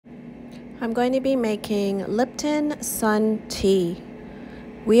I'm going to be making Lipton Sun Tea.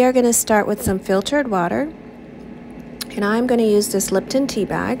 We are going to start with some filtered water, and I'm going to use this Lipton tea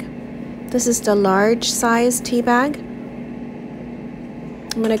bag. This is the large size tea bag.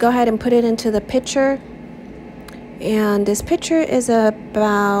 I'm going to go ahead and put it into the pitcher, and this pitcher is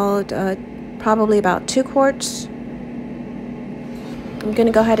about probably about 2 quarts. I'm going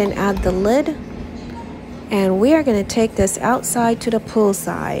to go ahead and add the lid, and we are going to take this outside to the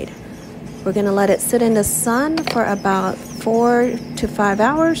poolside. We're going to let it sit in the sun for about 4 to 5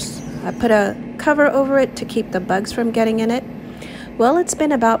 hours. I put a cover over it to keep the bugs from getting in it. Well, it's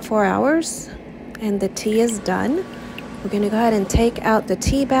been about 4 hours and the tea is done. We're going to go ahead and take out the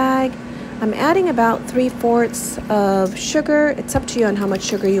tea bag. I'm adding about 3/4 of sugar. It's up to you on how much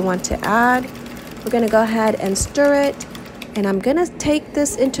sugar you want to add. We're going to go ahead and stir it, and I'm going to take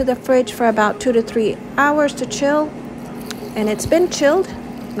this into the fridge for about 2 to 3 hours to chill. And it's been chilled.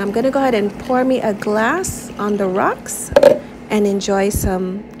 And I'm going to go ahead and pour me a glass on the rocks and enjoy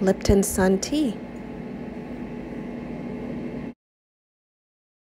some Lipton Sun Tea.